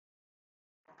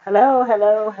Hello,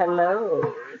 hello,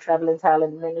 hello. Traveling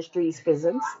Talent Ministries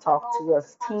presents Talk to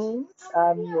Us Teens.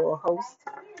 I'm your host,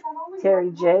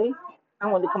 Terry J.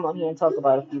 I wanted to come on here and talk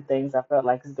about a few things. I felt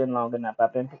like it's been long enough.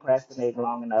 I've been procrastinating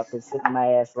long enough, been sitting on my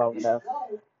ass long enough,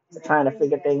 trying to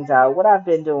figure things out. What I've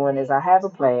been doing is I have a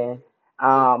plan.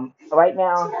 Right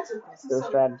now, I'm still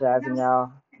strategizing,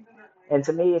 y'all. And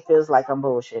to me, it feels like I'm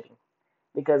bullshitting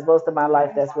because most of my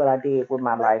life, that's what I did with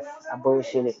my life. I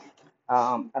bullshitted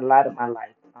a lot of my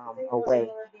life away.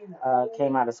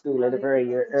 Came out of school at a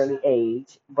very early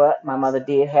age, but my mother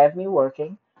did have me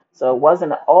working. So it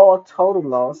wasn't an all total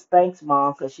loss. Thanks,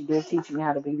 Mom, because she did teach me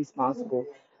how to be responsible.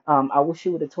 I wish she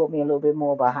would have taught me a little bit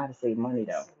more about how to save money,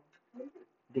 though,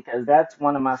 because that's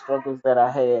one of my struggles that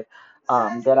I had.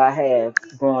 That I had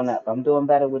growing up. I'm doing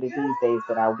better with it these days,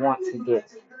 but I want to get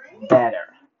better.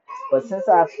 But since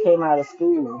I came out of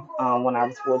school when I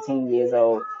was 14 years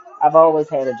old, I've always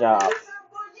had a job.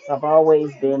 I've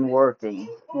always been working,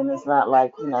 and it's not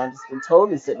like I've just been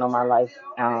totally sitting on my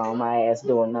ass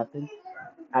doing nothing.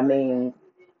 I mean,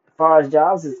 as far as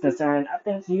jobs is concerned, I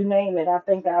think you name it, I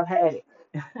think I've had it.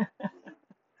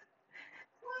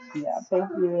 Yeah, I think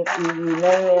you name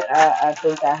it, I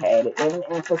think I had it. And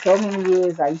for so many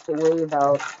years, I used to worry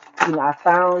about, I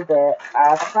found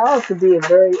to be a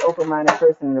very open-minded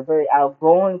person, a very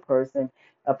outgoing person,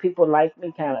 a people like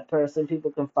me kind of person,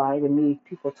 people confide in me,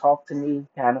 people talk to me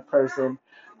kind of person.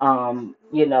 I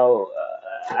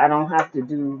don't have to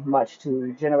do much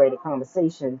to generate a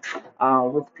conversation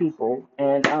with people.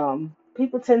 And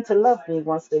people tend to love me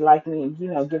once they like me and,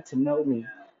 get to know me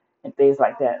and things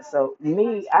like that. So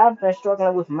me, I've been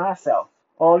struggling with myself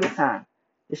all the time.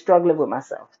 Just struggling with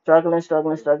myself, struggling.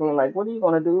 Like, what are you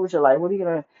gonna do with your life? What are you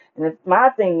gonna? And my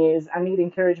thing is, I need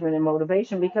encouragement and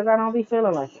motivation because I don't be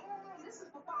feeling like it.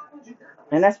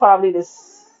 And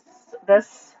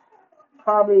That's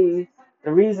probably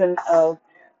the reason of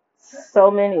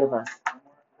so many of us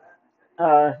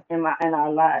in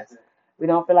our lives. We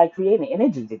don't feel like creating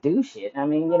energy to do shit. I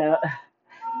mean,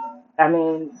 I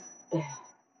mean,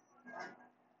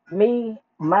 me,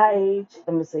 my age.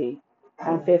 Let me see.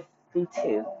 I'm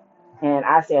 52. And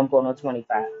I say I'm going on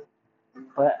 25.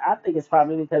 But I think it's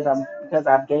probably because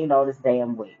I've gained all this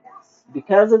damn weight.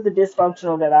 Because of the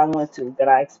dysfunctional that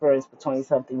I experienced for 20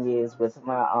 something years with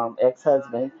my ex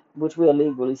husband, which we are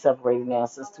legally separated now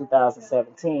since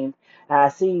 2017, I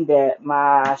see that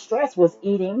my stress was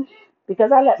eating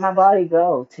because I let my body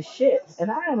go to shit.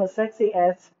 And I am a sexy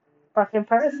ass fucking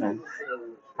person.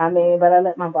 I mean, but I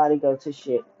let my body go to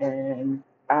shit and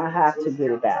I have to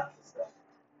get it back.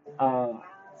 Um,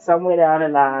 Somewhere down the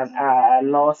line, I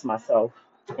lost myself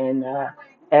in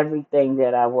everything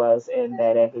that I was and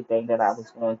that everything that I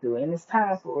was going through. And it's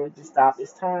time for it to stop.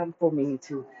 It's time for me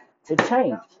to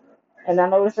change. And I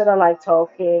noticed that I like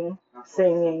talking,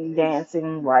 singing,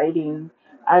 dancing, writing.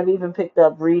 I've even picked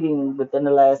up reading within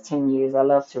the last 10 years. I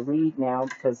love to read now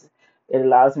because it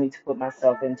allows me to put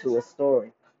myself into a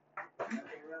story.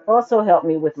 Also helped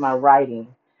me with my writing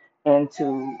and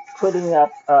to putting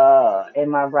up in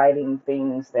my writing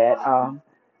things that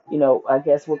I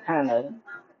guess what kind of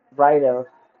writer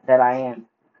that I am.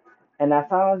 And I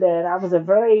found that I was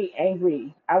very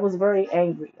angry.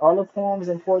 All the poems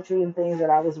and poetry and things that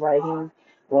I was writing,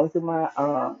 going through my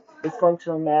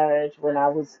dysfunctional marriage when I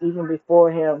was even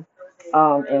before him,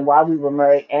 and while we were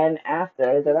married and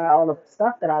after that, all the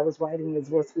stuff that I was writing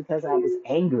was because I was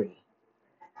angry.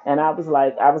 And I was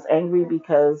like, I was angry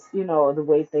because, the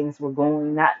way things were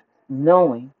going, not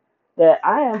knowing that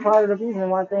I am part of the reason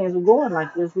why things were going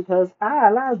like this because I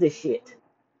allowed this shit.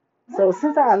 So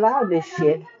since I allowed this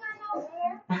shit,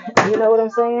 you know what I'm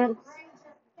saying?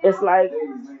 It's like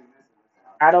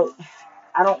I don't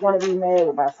I don't want to be mad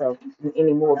with myself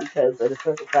anymore because of the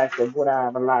simple fact of what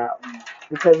I've allowed.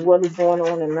 Because what is going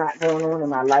on and not going on in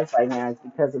my life right now is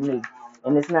because of me.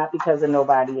 And it's not because of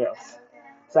nobody else.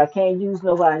 So I can't use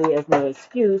nobody as no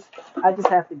excuse. I just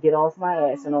have to get off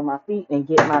my ass and on my feet and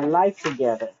get my life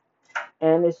together.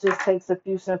 And it just takes a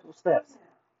few simple steps.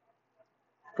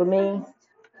 For me,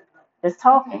 it's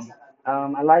talking.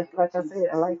 Like I said,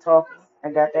 I like talking.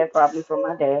 I got that probably from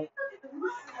my dad.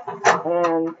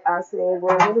 And I said,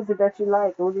 well, what is it that you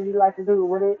like? What do you like to do?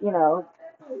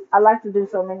 I like to do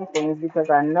so many things because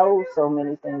I know so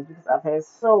many things because I've had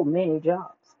so many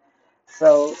jobs.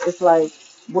 So it's like,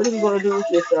 what are you going to do with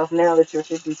yourself now that you're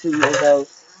 52 years old,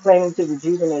 planning to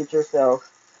rejuvenate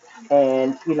yourself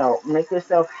and, make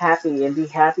yourself happy and be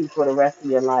happy for the rest of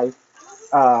your life?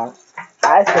 Uh,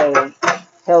 I say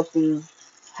healthy,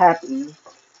 happy,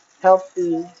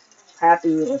 healthy,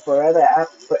 happy, and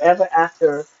forever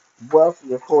after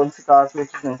wealthy according to God's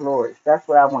riches and glory. That's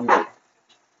what I want to do.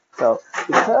 So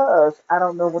because I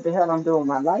don't know what the hell I'm doing with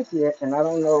my life yet, and I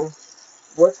don't know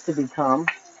what's to become,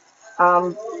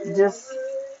 I'm just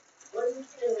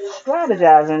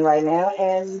strategizing right now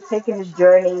and taking this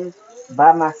journey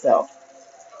by myself.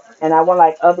 And I want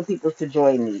like other people to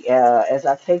join me as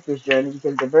I take this journey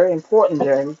because it's a very important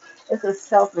journey. It's a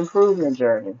self improvement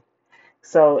journey.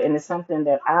 So, and it's something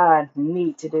that I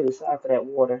need to do. Sorry for that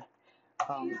water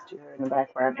that you heard in the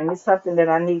background. And it's something that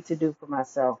I need to do for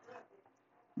myself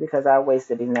because I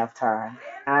wasted enough time.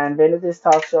 I invented this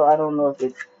talk show. I don't know if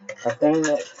it's a thing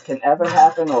that can ever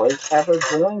happen or is ever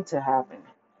going to happen.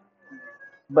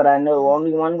 But I know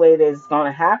only one way that it's going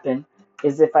to happen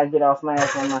is if I get off my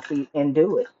ass on my feet and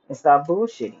do it and stop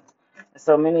bullshitting.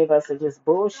 So many of us are just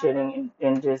bullshitting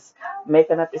and just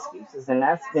making up excuses. And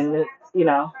that's been the,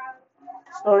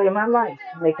 story of my life,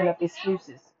 making up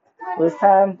excuses. Well, it's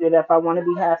time that if I want to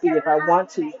be happy, if I want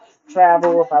to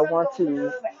travel, if I want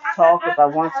to talk, if I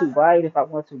want to write, if I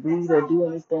want to read or do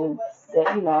anything that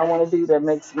I want to do that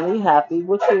makes me happy,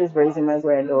 which is raising my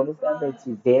granddaughters, that makes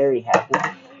me very happy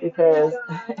because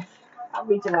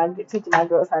teaching my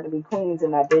girls how to be queens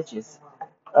and not bitches.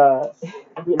 Uh,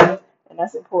 and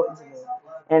that's important to me.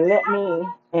 And let me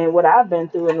and what I've been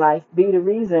through in life be the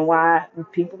reason why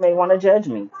people may want to judge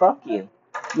me. Fuck you.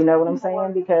 You know what I'm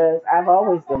saying? Because I've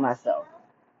always been myself.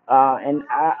 And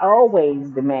I always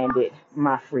demanded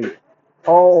my freedom.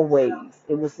 Always.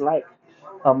 It was like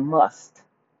a must.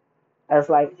 I was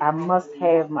like, I must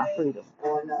have my freedom.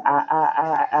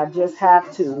 I just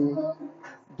have to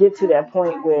get to that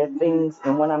point where things,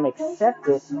 and when I'm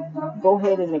accepted, go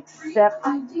ahead and accept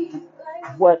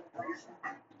what,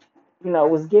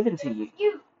 was given to you.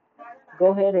 Go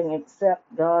ahead and accept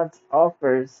God's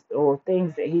offers or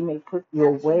things that He may put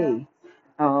your way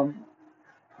um,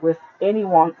 with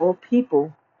anyone or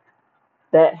people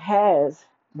that has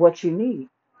what you need.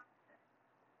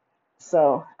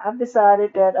 So I've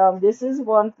decided that this is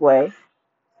one way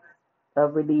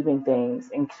of relieving things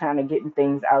and kind of getting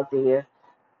things out there,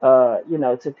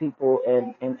 to people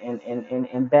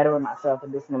and bettering myself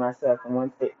and listening to myself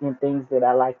and and things that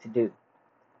I like to do.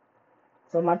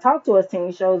 So my Talk to Us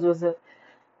teen shows was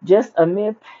just a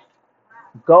mere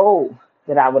goal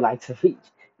that I would like to reach.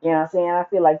 You know what I'm saying? I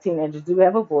feel like teenagers do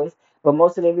have a voice, but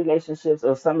most of their relationships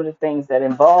or some of the things that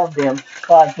involve them, as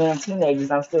far as being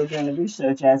teenagers, I'm still doing the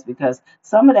research as because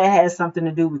some of that has something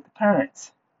to do with the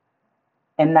parents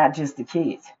and not just the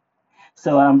kids.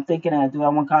 So I'm thinking, do I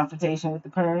want confrontation with the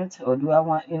parents or do I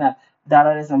want, da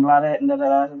da this and blah that and da da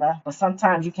da da da? But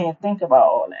sometimes you can't think about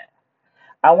all that.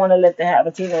 I want to let them have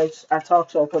a talk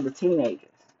show for the teenagers.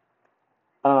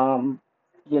 Um,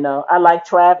 I like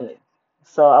traveling.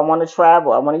 So I want to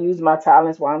travel. I want to use my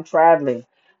talents while I'm traveling.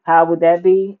 How would that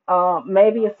be?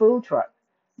 Maybe a food truck.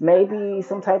 Maybe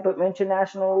some type of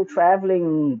international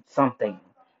traveling something,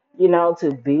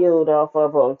 to build off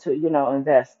of or to,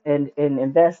 and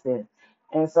invest in.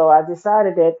 And so I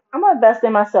decided that I'm gonna invest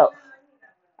in myself.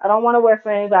 I don't want to work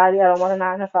for anybody. I don't want a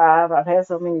 9 to 5. I've had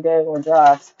so many daggone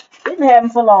jobs. Didn't have them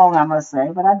for long, I must say,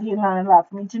 but I did learn a lot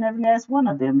from each and every last one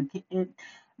of them. It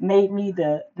made me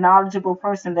the knowledgeable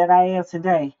person that I am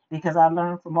today because I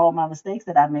learned from all my mistakes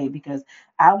that I made because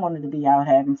I wanted to be out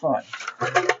having fun.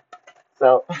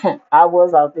 So I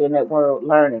was out there in that world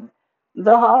learning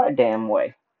the hard damn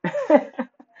way.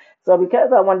 So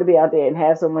because I wanted to be out there and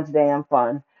have so much damn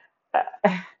fun,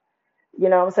 you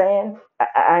know what I'm saying?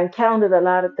 I encountered a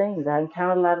lot of things. I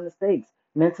encountered a lot of mistakes,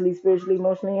 mentally, spiritually,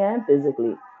 emotionally, and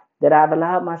physically, that I've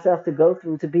allowed myself to go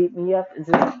through to beat me up and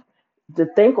to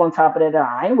think on top of that.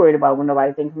 I ain't worried about what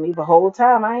nobody thinks of me. The whole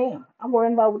time I am. I'm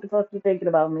worried about what the fuck you thinking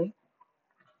about me.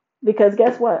 Because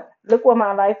guess what? Look where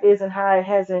my life is and how it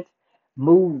hasn't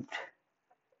moved.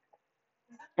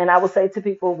 And I would say to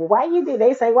people, well, why you do?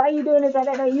 They say, why you doing this? Da,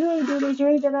 da, da. You ain't do this. You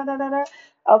ain't da, da, da, da, da.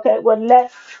 Okay, well,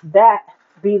 let that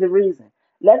be the reason.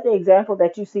 Let the example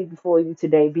that you see before you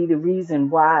today be the reason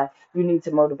why you need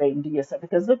to motivate and do yourself.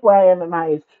 Because look where I am at my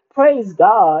age. Praise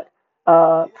God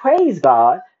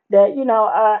that,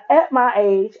 at my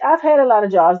age, I've had a lot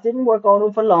of jobs, didn't work on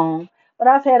them for long, but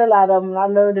I've had a lot of them. And I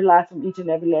learned a lot from each and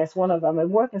every last one of them. I've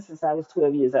been working since I was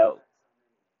 12 years old.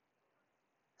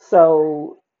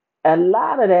 So a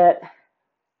lot of that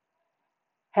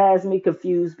has me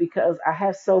confused because I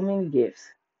have so many gifts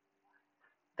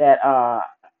that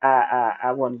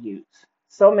I want to use.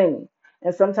 So many.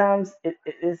 And sometimes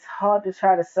it's hard to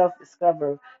try to self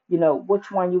discover,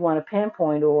 which one you want to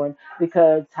pinpoint on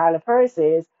because Tyler Perry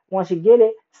says, once you get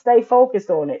it, stay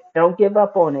focused on it. Don't give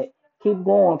up on it. Keep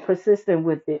going, persistent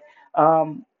with it.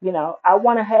 I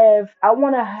want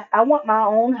my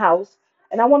own house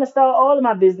and I want to start all of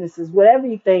my businesses with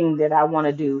everything that I want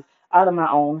to do. out of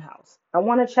my own house. I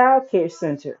want a child care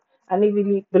center.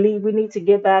 Believe we need to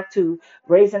get back to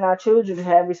raising our children to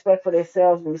have respect for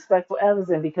themselves and respect for others.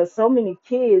 And because so many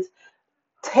kids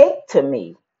take to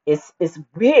me, it's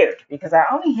weird because I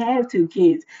only have two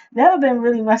kids. Never been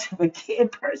really much of a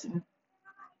kid person,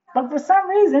 but for some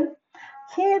reason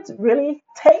kids really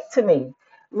take to me,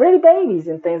 really babies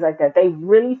and things like that. They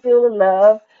really feel the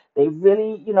love. They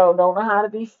really, don't know how to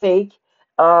be fake.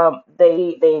 It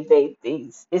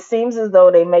seems as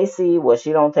though they may see, well,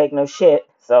 she don't take no shit,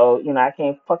 so I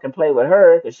can't fucking play with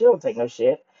her because she don't take no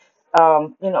shit.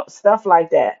 Stuff like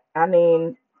that. I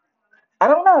mean, I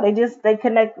don't know. They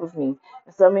connect with me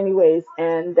in so many ways.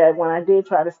 And that when I did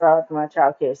try to start my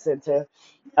child care center,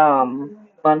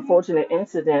 unfortunate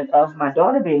incident of my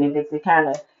daughter being evicted kind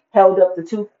of held up the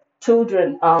two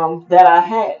children that I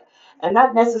had. And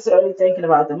not necessarily thinking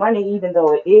about the money, even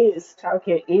though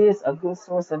childcare is a good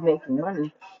source of making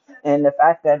money. And the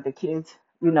fact that the kids,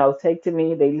 take to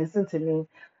me, they listen to me.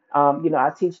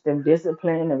 I teach them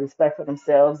discipline and respect for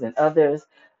themselves and others,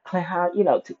 how,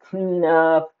 to clean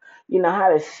up, how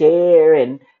to share.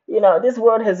 And this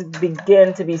world has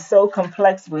begun to be so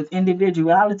complex with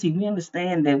individuality. We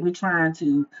understand that we're trying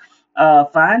to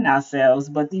find ourselves,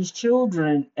 but these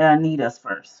children need us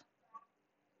first.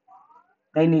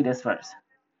 They need us first.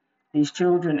 These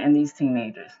children and these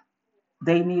teenagers,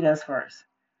 they need us first.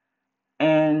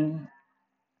 And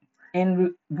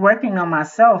in working on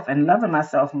myself and loving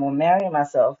myself more, marrying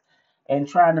myself, and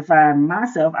trying to find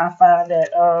myself, I find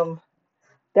that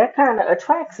that kind of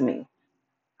attracts me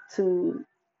to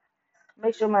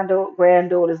make sure my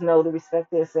granddaughters know to respect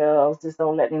themselves. Just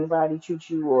don't let anybody treat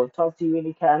you or talk to you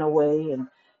any kind of way, and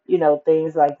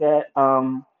things like that.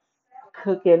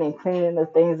 Cooking and cleaning, the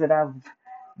things that I've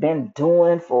been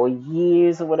doing for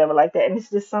years or whatever like that, and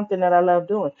it's just something that I love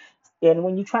doing. And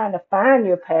when you're trying to find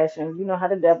your passion, you know how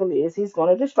the devil is. He's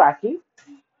going to distract you.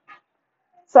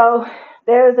 So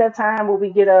there's that time where we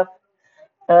get up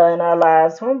in our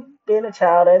lives from being a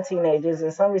child and teenagers,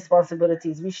 and some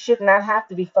responsibilities we should not have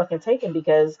to be fucking taking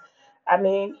because, I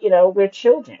mean, we're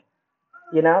children.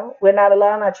 We're not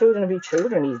allowing our children to be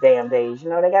children these damn days. They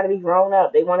got to be grown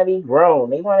up. They want to be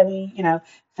grown. They want to be,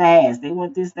 fast. They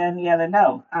want this, that, and the other.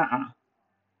 No,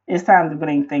 It's time to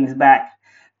bring things back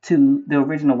to the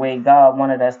original way God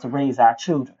wanted us to raise our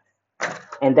children,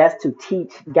 and that's to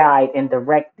teach, guide, and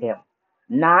direct them,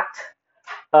 not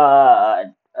uh,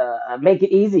 make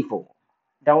it easy for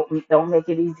them. Don't make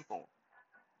it easy for them.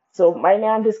 So right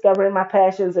now I'm discovering my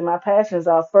passions, and my passions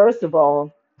are, first of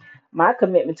all, my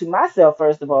commitment to myself,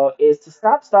 first of all, is to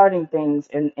stop starting things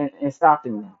and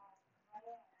stopping them.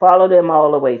 Follow them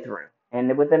all the way through.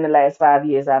 And within the last 5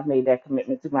 years, I've made that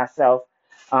commitment to myself,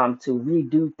 to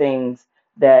redo things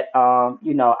that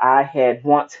I had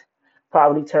once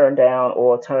probably turned down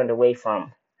or turned away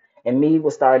from. And me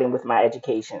was starting with my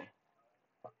education,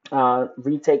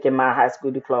 retaking my high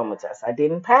school diploma test. I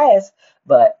didn't pass,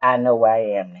 but I know where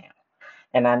I am now,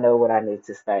 and I know what I need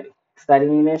to study.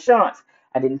 Studying insurance,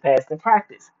 I didn't pass the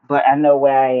practice, but I know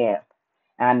where I am.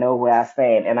 I know where I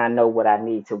stand, and I know what I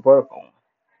need to work on.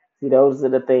 See, those are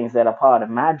the things that are part of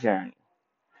my journey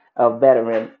of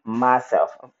bettering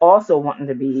myself. I'm also wanting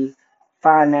to be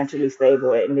financially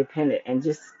stable and independent, and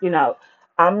just,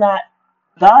 I'm not,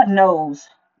 God knows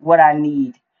what I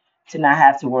need to not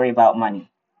have to worry about money.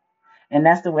 And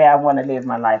that's the way I want to live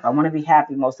my life. I want to be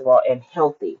happy most of all and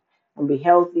healthy. And be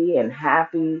healthy and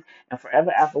happy and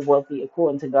forever after wealthy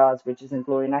according to God's riches and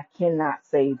glory. And I cannot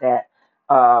say that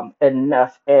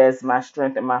enough as my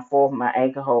strength and my form, my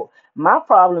anchor hold. My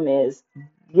problem is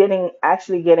getting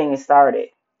it started.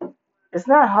 It's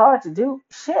not hard to do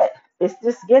shit. It's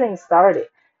just getting started.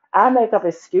 I make up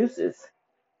excuses.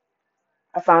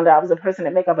 I found out I was a person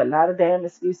that make up a lot of damn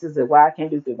excuses of why I can't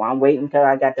do things. Well, I'm waiting until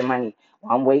I got the money.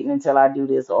 Well, I'm waiting until I do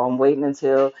this, or I'm waiting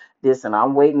until this, and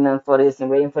I'm waiting for this and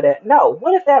waiting for that. No,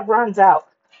 what if that runs out?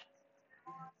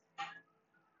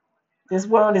 This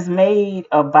world is made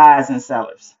of buyers and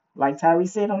sellers, like Tyree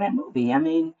said on that movie. I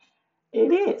mean,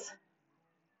 it is.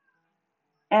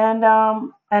 And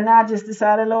I just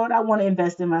decided, Lord, I want to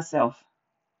invest in myself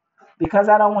because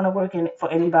I don't want to work in it for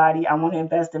anybody. I want to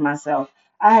invest in myself.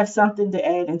 I have something to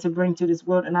add and to bring to this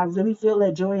world, and I really feel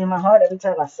that joy in my heart every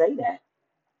time I say that.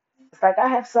 It's like I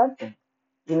have something.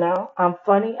 I'm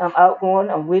funny, I'm outgoing,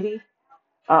 I'm witty.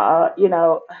 Uh, you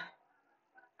know,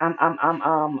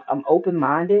 I'm open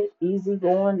minded,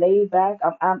 easygoing, laid back.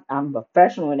 I'm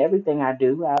professional in everything I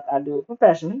do. I do it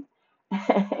professionally,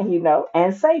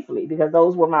 and safely because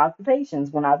those were my occupations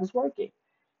when I was working,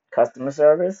 customer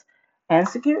service and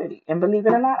security. And believe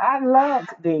it or not, I loved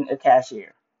being a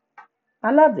cashier.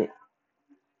 I loved it.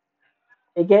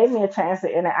 It gave me a chance to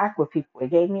interact with people. It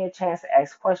gave me a chance to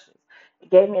ask questions. It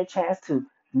gave me a chance to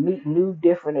meet new,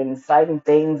 different, and exciting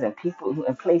things and people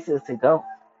and places to go.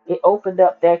 It opened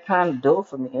up that kind of door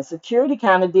for me. And security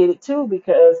kind of did it too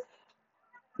because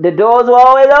the doors were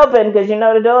always open because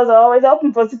the doors are always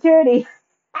open for security.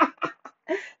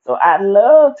 So I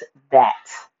loved that.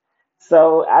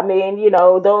 So I mean,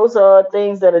 those are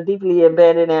things that are deeply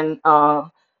embedded in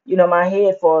my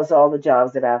head for all the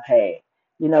jobs that I've had.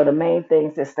 The main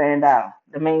things that stand out,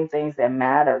 the main things that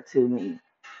matter to me.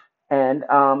 And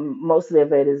mostly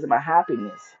of it is my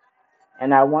happiness.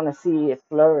 And I want to see it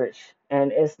flourish.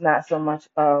 And it's not so much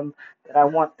that I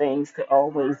want things to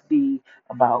always be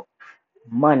about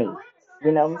money.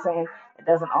 You know what I'm saying? It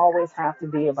doesn't always have to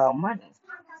be about money.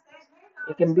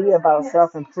 It can be about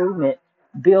self improvement,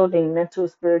 building mental,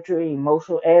 spiritual,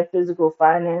 emotional, and physical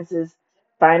finances,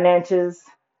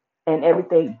 and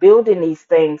everything. Building these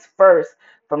things first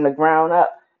from the ground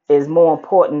up is more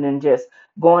important than just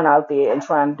going out there and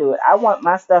trying to do it. I want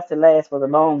my stuff to last for the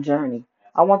long journey.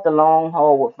 I want the long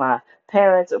haul with my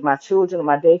parents, with my children,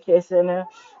 my daycare center,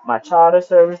 my charter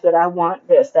service that I want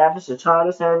to establish a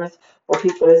charter service for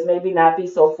people that maybe not be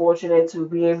so fortunate to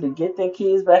be able to get their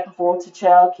kids back and forth to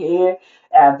child care.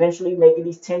 Eventually making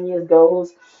these 10 years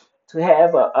goals to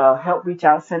have a help reach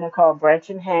out center called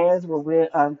Branching Hands where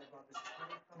we're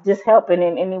just helping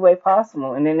in any way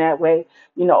possible. And in that way,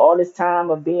 all this time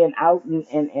of being out in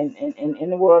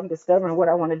the world and discovering what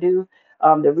I want to do,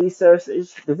 the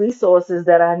resources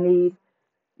that I need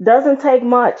doesn't take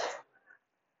much.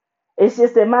 It's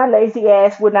just that my lazy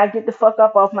ass would not get the fuck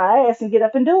up off my ass and get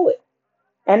up and do it.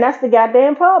 And that's the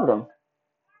goddamn problem.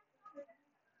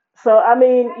 So I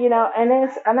mean,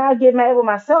 and I get mad with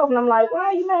myself, and I'm like, why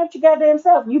are you mad with your goddamn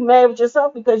self? You mad with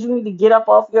yourself because you need to get up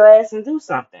off your ass and do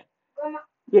something.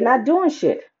 You're not doing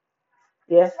shit.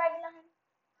 Yes.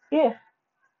 Yeah.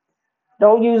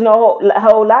 Don't use no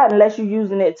whole lot unless you're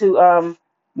using it to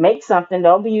make something.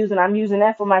 Don't be using. I'm using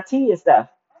that for my tea and stuff.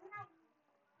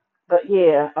 But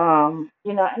yeah, and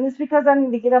it's because I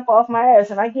need to get up off my ass,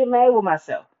 and I get mad with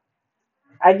myself.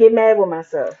 I get mad with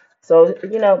myself. So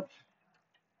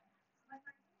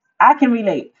I can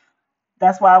relate.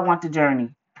 That's why I want the journey.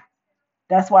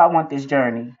 That's why I want this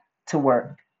journey to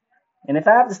work. And if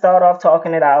I have to start off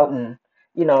talking it out and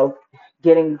you know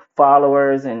getting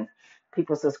followers and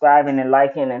people subscribing and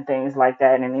liking and things like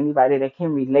that, and anybody that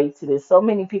can relate to this, so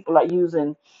many people are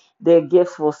using their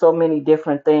gifts for so many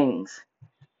different things.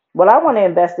 Well, I want to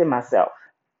invest in myself,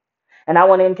 and I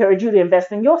want to encourage you to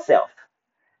invest in yourself.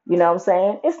 You know what I'm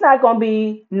saying? It's not going to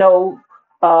be no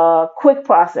quick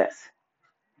process.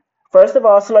 First of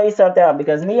all, slow yourself down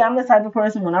because me, I'm the type of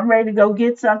person when I'm ready to go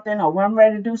get something or when I'm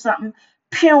ready to do something,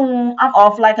 pew, I'm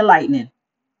off like a lightning.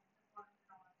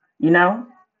 You know,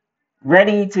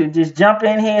 ready to just jump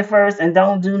in here first and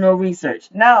don't do no research.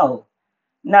 No,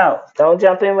 no, don't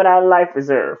jump in without a life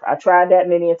reserve. I tried that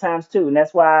many a times too, and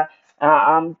that's why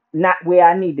I'm not where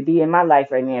I need to be in my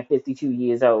life right now at 52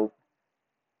 years old.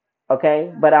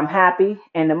 Okay, but I'm happy,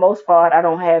 and the most part, I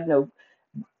don't have no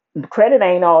credit.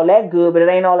 Ain't all that good, but it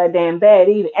ain't all that damn bad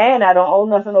either. And I don't owe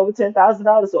nothing over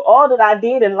 $10,000. So all that I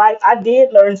did in life, I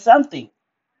did learn something.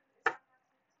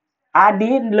 I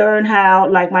did learn how,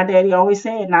 like my daddy always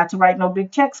said, not to write no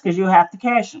big checks because you have to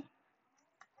cash them.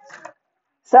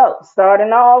 So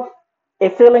starting off,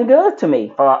 it feeling good to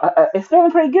me. It's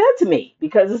feeling pretty good to me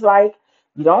because it's like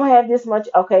you don't have this much.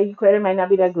 Okay, your credit may not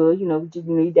be that good. You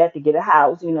need that to get a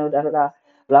house. Da da da.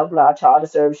 Blah blah. Charter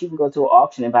service. You can go to an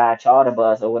auction and buy a charter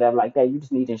bus or whatever like that. You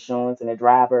just need insurance and a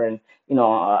driver and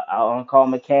on-call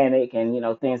mechanic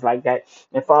and things like that.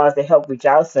 As far as the help reach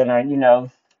out center, you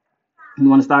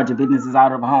want to start your businesses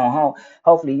out of a home.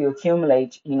 Hopefully you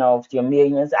accumulate, your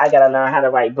millions. I gotta learn how to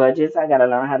write budgets. I gotta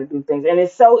learn how to do things. And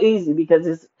it's so easy because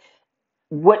it's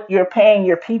what you're paying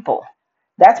your people.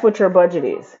 That's what your budget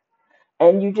is.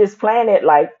 And you just plan it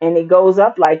and it goes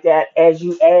up like that as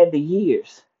you add the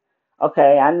years.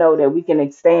 Okay, I know that we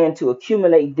can stand to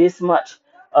accumulate this much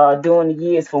during the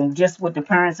years from just what the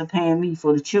parents are paying me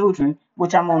for the children,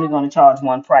 which I'm only going to charge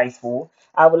one price for.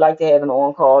 I would like to have an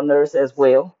on-call nurse as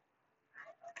well.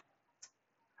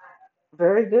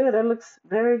 Very good. That looks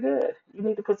very good. You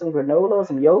need to put some granola or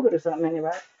some yogurt or something in it,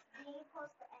 right?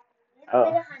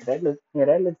 Oh, that looks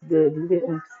good. You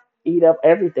didn't eat up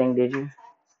everything, did you?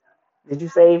 Did you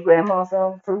save grandma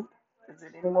some fruit? Is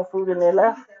there any more fruit in there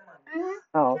left?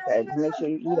 Oh, okay. Just make sure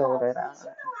you eat all that out.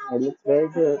 It looks very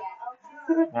good.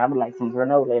 I would like some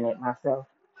granola in it myself.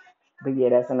 But yeah,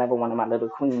 that's another one of my little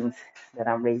queens that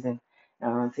I'm raising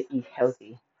to eat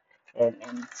healthy and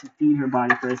to feed her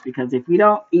body first. Because if we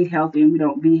don't eat healthy and we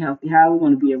don't be healthy, how are we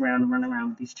going to be around and run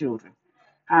around with these children?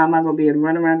 How am I going to be able to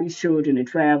run around these children and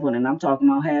travel? And I'm talking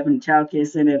about having a child care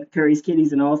center at Curry's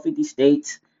Kitties in all 50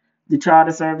 states, the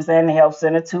charter service and the health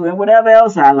center too, and whatever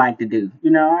else I like to do.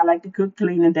 I like to cook,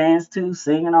 clean, and dance too,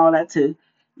 sing and all that too.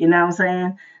 You know what I'm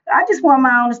saying? I just want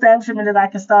my own establishment that I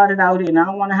can start it out in. I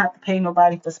don't want to have to pay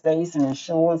nobody for space and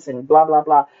insurance and blah, blah,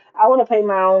 blah. I want to pay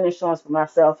my own insurance for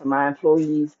myself and my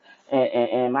employees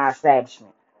and my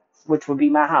establishment, which would be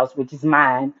my house, which is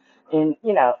mine. And,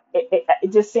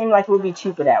 it just seemed like it would be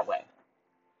cheaper that way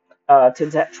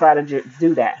to try to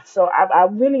do that. So I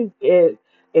really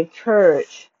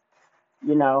encourage,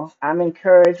 I'm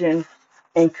encouraging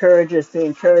encouragers to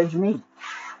encourage me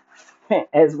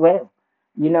as well.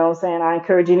 You know what I'm saying? I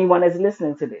encourage anyone that's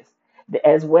listening to this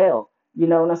as well. You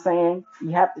know what I'm saying?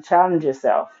 You have to challenge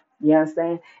yourself. You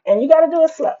understand? And you got to do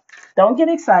it slow. Don't get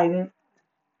excited.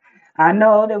 I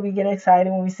know that we get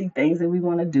excited when we see things that we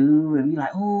want to do, and we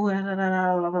like, oh,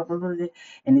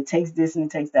 and it takes this and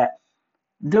it takes that.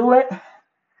 Do it.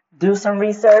 Do some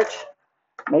research.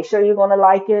 Make sure you're gonna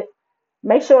like it.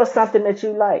 Make sure it's something that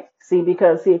you like.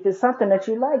 Because if it's something that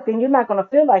you like, then you're not gonna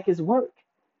feel like it's work.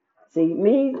 See,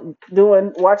 me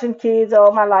doing watching kids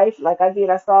all my life, like I did,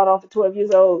 I started off at 12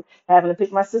 years old, having to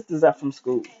pick my sisters up from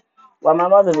school while my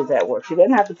mother was at work. She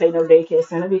didn't have to pay no daycare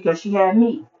center because she had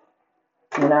me.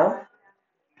 You know,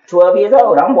 12 years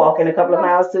old, I'm walking a couple of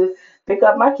miles to pick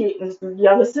up my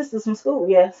younger sisters from school.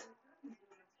 Yes,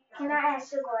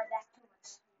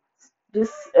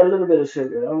 just a little bit of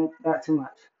sugar, not too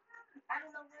much.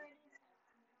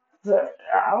 So,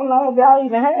 I don't know if y'all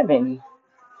even have any.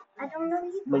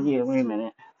 But yeah, wait a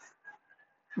minute.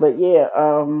 But yeah,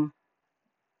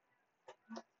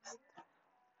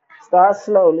 start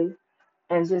slowly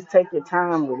and just take your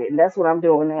time with it. And that's what I'm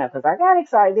doing now because I got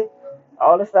excited.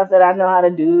 All the stuff that I know how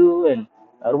to do and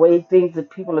the way things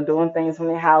that people are doing things from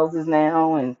their houses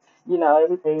now. And,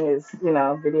 everything is,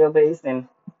 video based and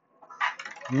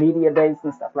media based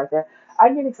and stuff like that.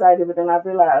 I get excited, but then I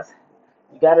realize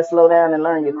you got to slow down and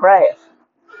learn your craft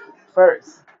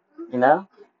first. You know,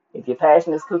 if your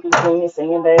passion is cooking, cleaning,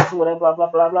 singing, dancing, whatever, blah, blah,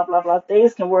 blah, blah, blah, blah,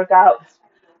 things can work out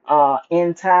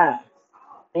in time.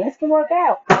 Things can work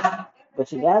out,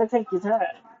 but you gotta take your time.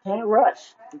 You can't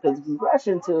rush because if you rush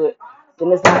into it,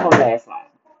 then it's not gonna last long.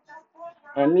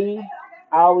 And me,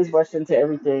 I always rushed into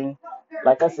everything.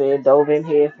 Like I said, dove in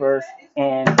here first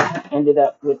and ended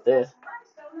up with the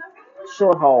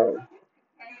short haul.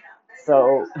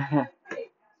 So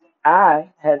I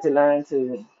had to learn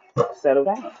to settle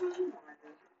down.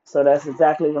 So that's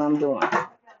exactly what I'm doing.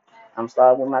 I'm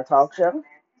starting with my talk show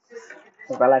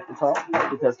because I like to talk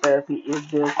because therapy is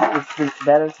good. It's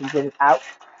better to get it out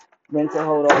than to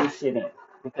hold all this shit in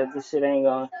because this shit ain't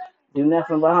gonna do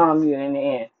nothing but harm you in the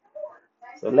end.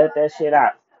 So let that shit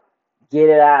out. Get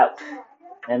it out.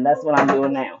 And that's what I'm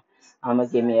doing now. I'm gonna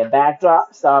give me a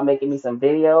backdrop, start making me some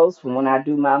videos from when I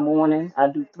do my morning. I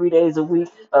do 3 days a week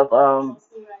of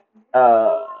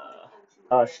uh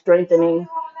strengthening,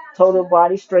 total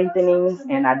body strengthening,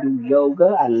 and I do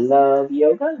yoga. I love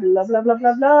yoga. Love, love, love,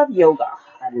 love, love yoga.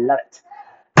 I love it.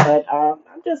 But I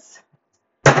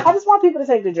just want people to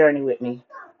take the journey with me.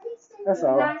 That's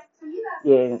all.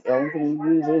 Yeah, the only thing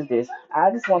you use is this.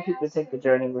 I just want people to take the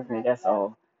journey with me. That's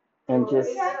all. And just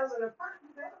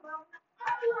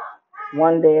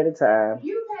one day at a time.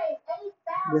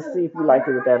 Just see if you like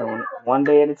it with that on it. One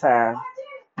day at a time,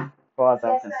 as far as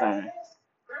I'm concerned.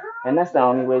 And that's the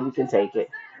only way we can take it.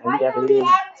 And we got to live.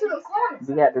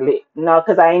 We got to live. No,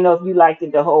 because I ain't know if you liked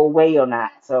it the whole way or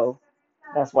not. So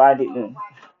that's why I didn't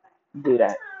do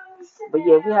that. But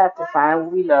yeah, we have to find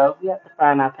what we love. We have to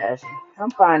find our passion.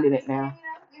 I'm finding it now.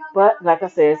 But like I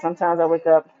said, sometimes I wake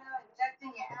up.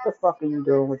 What the fuck are you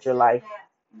doing with your life?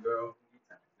 What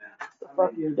the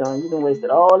fuck are you doing? You done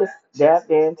wasted all this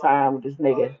goddamn time with this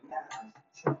nigga.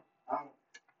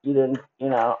 You done,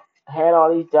 had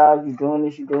all these jobs. You doing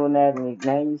this, you doing that,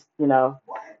 and now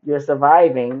you're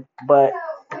surviving. But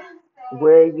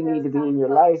where you need to be in your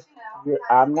life,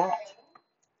 I'm not.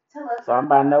 So I'm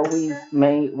by no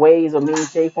ways or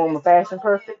means, shape, form, or fashion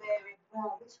perfect.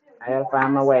 I gotta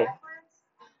find my way.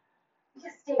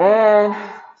 And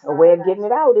a way of getting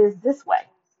it out is this way.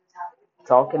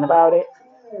 Talking about it,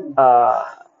 uh,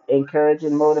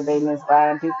 encouraging, motivating,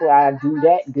 inspiring people. I do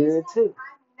that good too.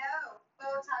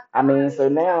 I mean, so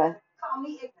now,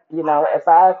 if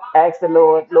I ask the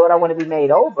Lord, Lord, I want to be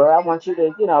made over. I want you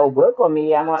to, work on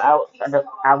me. I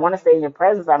want to stay in your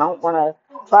presence. I don't want to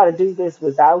try to do this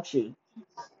without you.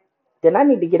 Then I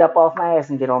need to get up off my ass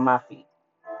and get on my feet.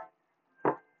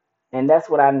 And that's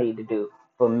what I need to do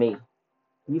for me.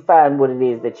 You find what it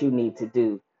is that you need to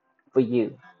do for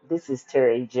you. This is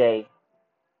Terry J.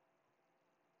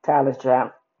 Tyler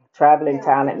Traveling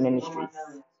Talent Ministries.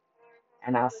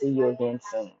 And I'll see you again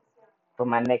soon for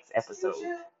my next episode.